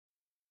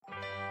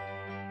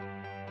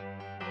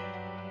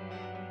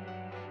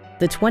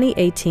the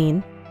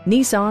 2018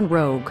 Nissan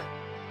Rogue.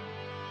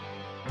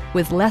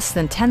 With less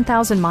than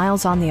 10,000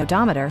 miles on the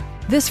odometer,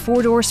 this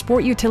four-door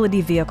sport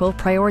utility vehicle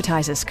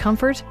prioritizes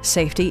comfort,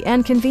 safety,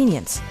 and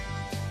convenience.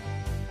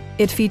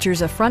 It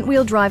features a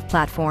front-wheel drive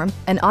platform,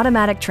 an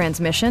automatic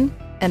transmission,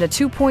 and a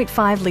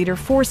 2.5-liter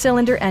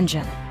four-cylinder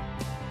engine.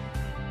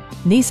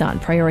 Nissan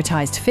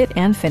prioritized fit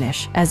and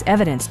finish as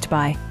evidenced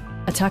by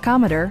a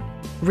tachometer,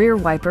 rear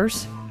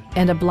wipers,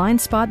 and a blind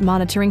spot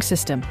monitoring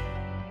system.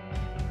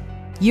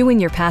 You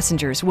and your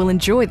passengers will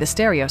enjoy the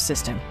stereo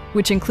system,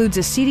 which includes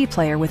a CD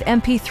player with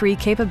MP3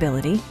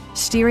 capability,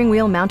 steering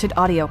wheel mounted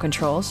audio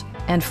controls,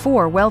 and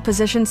 4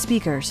 well-positioned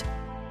speakers.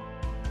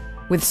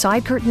 With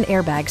side curtain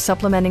airbags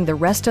supplementing the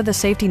rest of the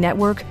safety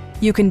network,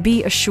 you can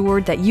be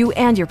assured that you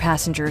and your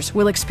passengers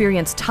will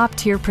experience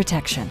top-tier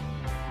protection.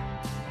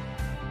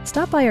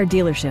 Stop by our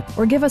dealership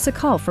or give us a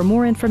call for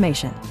more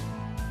information.